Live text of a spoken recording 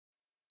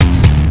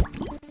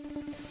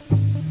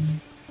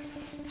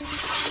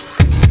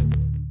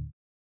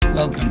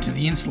Welcome to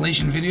the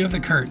installation video of the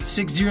CURT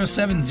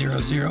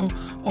 60700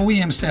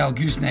 OEM-Style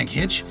Gooseneck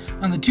Hitch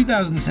on the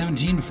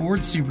 2017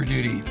 Ford Super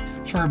Duty.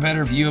 For a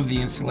better view of the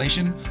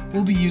installation,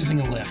 we'll be using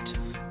a lift.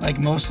 Like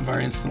most of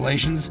our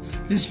installations,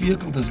 this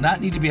vehicle does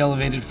not need to be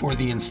elevated for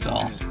the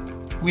install.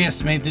 We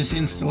estimate this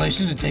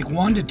installation to take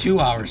 1 to 2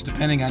 hours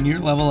depending on your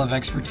level of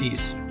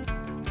expertise.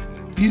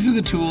 These are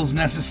the tools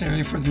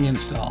necessary for the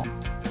install.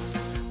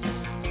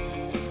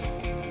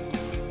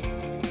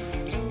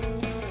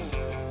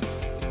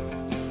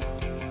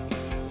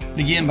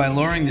 Begin by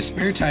lowering the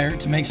spare tire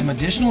to make some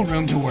additional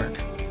room to work.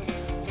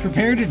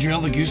 Prepare to drill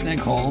the gooseneck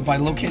hole by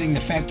locating the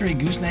factory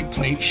gooseneck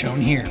plate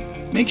shown here.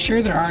 Make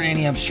sure there aren't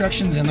any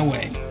obstructions in the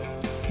way.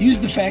 Use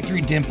the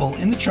factory dimple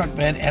in the truck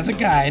bed as a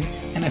guide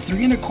and a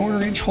 3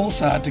 1/4 inch hole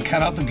saw to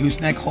cut out the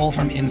gooseneck hole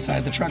from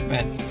inside the truck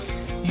bed.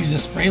 Use a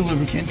spray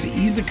lubricant to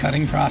ease the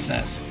cutting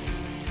process.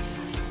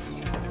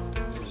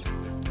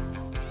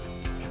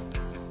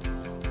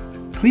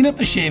 Clean up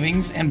the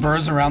shavings and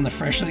burrs around the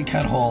freshly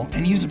cut hole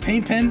and use a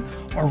paint pen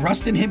or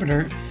rust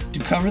inhibitor to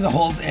cover the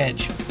hole's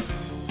edge.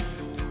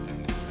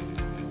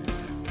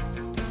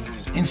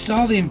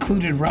 Install the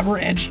included rubber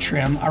edge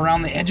trim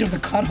around the edge of the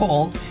cut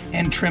hole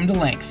and trim to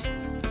length.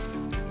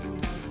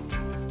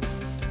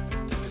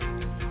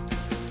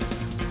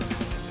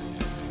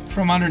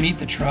 From underneath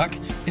the truck,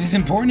 it is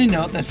important to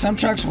note that some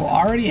trucks will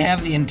already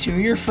have the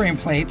interior frame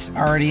plates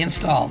already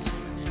installed.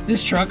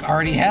 This truck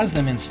already has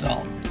them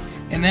installed.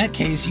 In that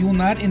case, you will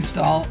not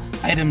install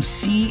items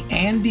C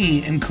and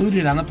D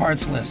included on the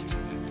parts list.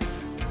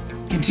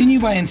 Continue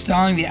by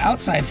installing the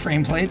outside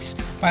frame plates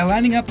by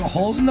lining up the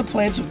holes in the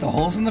plates with the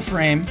holes in the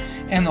frame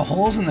and the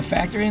holes in the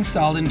factory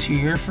installed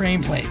interior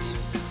frame plates.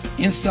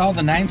 Install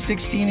the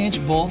 9/16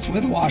 inch bolts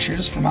with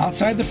washers from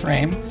outside the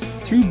frame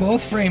through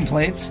both frame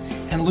plates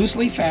and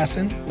loosely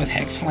fasten with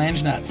hex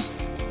flange nuts.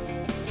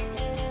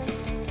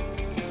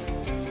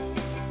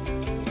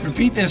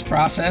 Repeat this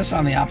process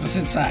on the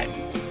opposite side.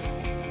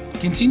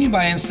 Continue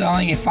by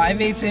installing a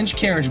 5/8 inch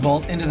carriage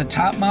bolt into the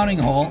top mounting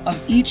hole of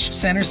each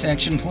center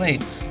section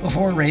plate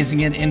before raising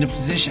it into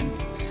position.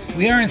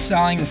 We are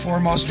installing the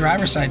foremost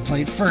driver's side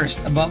plate first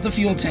above the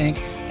fuel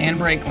tank and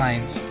brake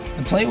lines.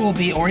 The plate will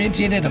be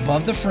orientated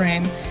above the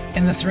frame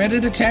and the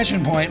threaded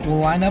attachment point will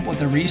line up with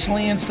the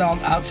recently installed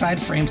outside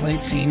frame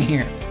plate seen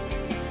here.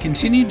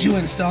 Continue to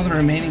install the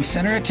remaining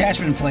center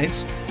attachment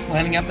plates,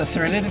 lining up the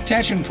threaded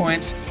attachment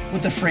points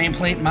with the frame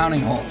plate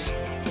mounting holes.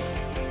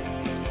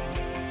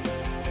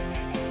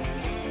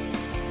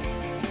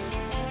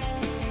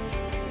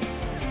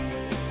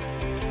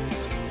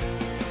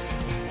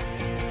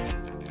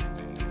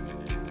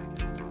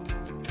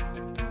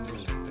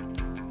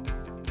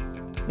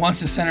 Once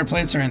the center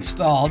plates are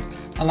installed,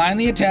 align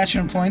the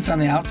attachment points on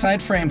the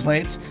outside frame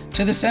plates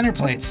to the center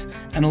plates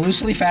and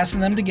loosely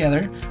fasten them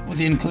together with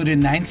the included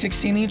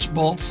 9/16 inch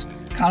bolts,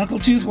 conical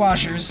tooth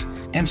washers,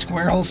 and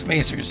square hole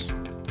spacers.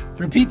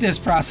 Repeat this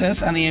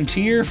process on the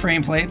interior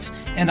frame plates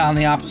and on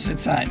the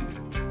opposite side.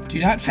 Do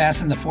not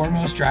fasten the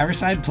foremost driver's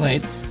side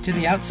plate to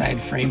the outside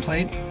frame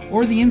plate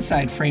or the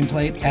inside frame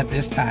plate at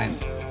this time.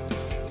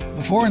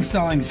 Before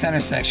installing the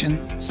center section,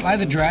 slide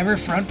the driver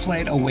front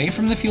plate away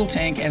from the fuel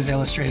tank as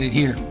illustrated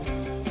here.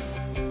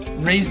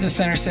 Raise the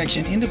center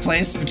section into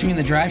place between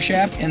the drive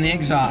shaft and the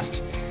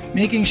exhaust,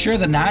 making sure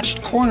the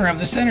notched corner of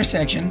the center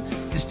section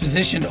is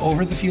positioned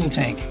over the fuel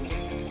tank.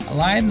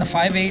 Align the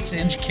 5/8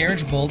 inch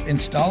carriage bolt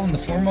installed in the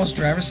foremost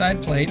driver's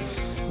side plate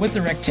with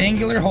the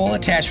rectangular hole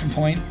attachment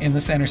point in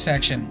the center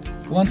section.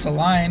 Once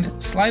aligned,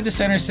 slide the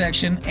center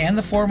section and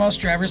the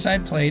foremost driver's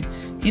side plate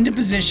into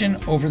position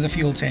over the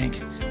fuel tank.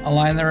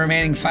 Align the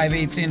remaining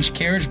 5/8 inch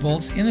carriage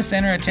bolts in the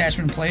center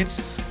attachment plates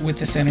with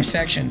the center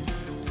section.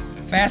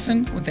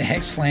 Fasten with the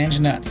hex flange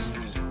nuts.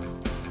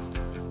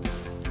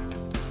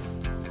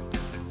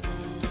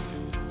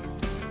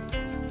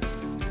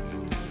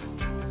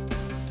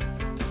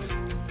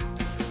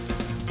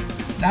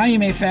 Now you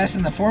may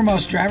fasten the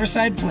foremost driver's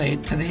side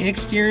plate to the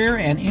exterior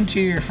and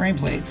interior frame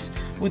plates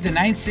with the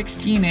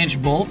 9/16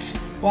 inch bolts,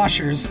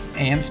 washers,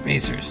 and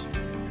spacers.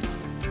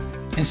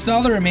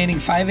 Install the remaining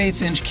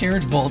 5/8 inch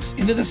carriage bolts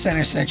into the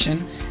center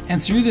section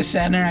and through the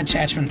center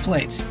attachment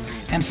plates,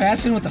 and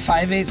fasten with the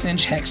 5/8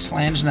 inch hex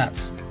flange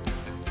nuts.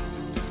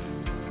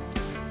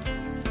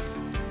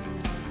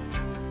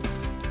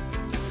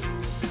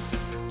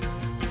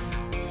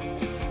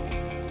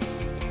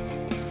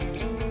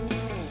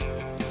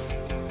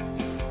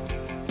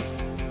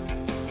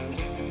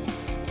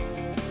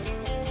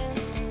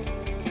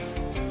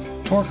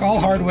 Torque all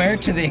hardware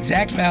to the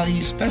exact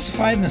value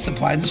specified in the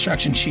supplied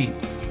instruction sheet.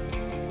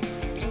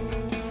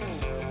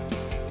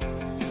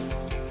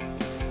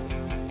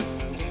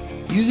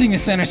 Using the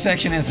center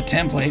section as a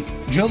template,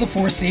 drill the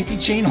 4 safety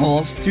chain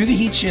holes through the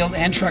heat shield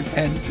and truck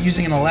bed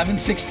using an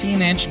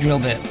 11/16 inch drill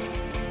bit.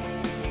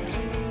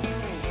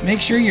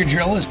 Make sure your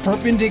drill is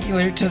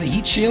perpendicular to the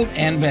heat shield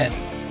and bed.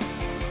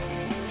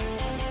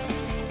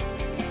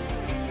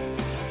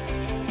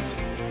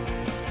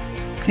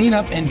 Clean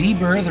up and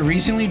deburr the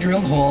recently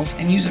drilled holes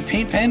and use a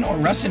paint pen or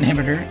rust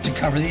inhibitor to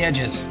cover the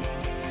edges.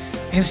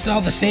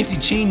 Install the safety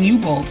chain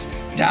U-bolts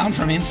down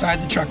from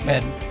inside the truck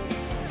bed.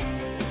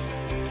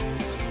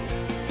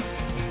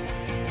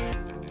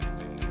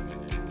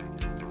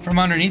 From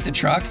underneath the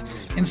truck,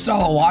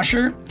 install a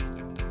washer,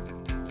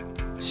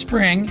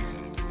 spring,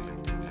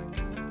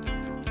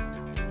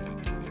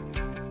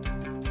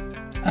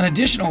 an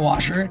additional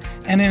washer,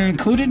 and an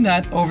included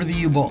nut over the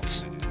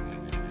U-bolts.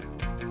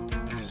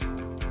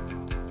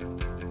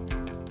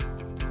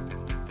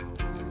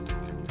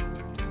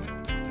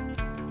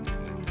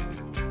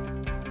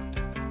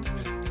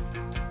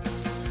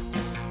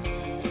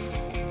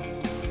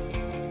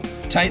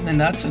 Tighten the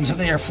nuts until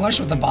they are flush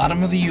with the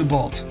bottom of the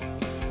U-bolt.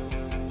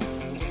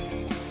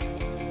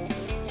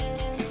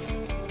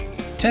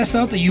 Test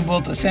out the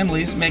U-bolt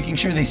assemblies, making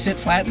sure they sit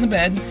flat in the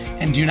bed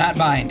and do not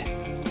bind.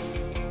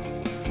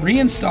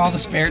 Reinstall the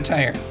spare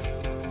tire.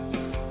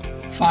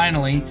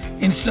 Finally,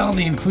 install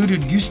the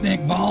included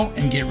gooseneck ball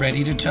and get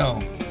ready to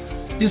tow.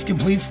 This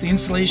completes the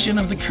installation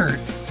of the CURT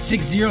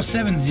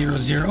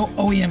 60700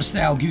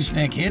 OEM-Style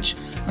Gooseneck Hitch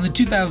on the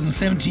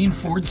 2017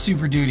 Ford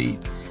Super Duty.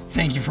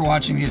 Thank you for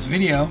watching this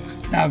video.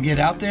 Now get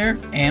out there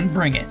and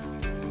bring it.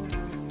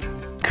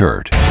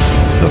 CURT,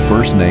 the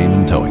first name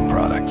in towing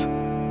products.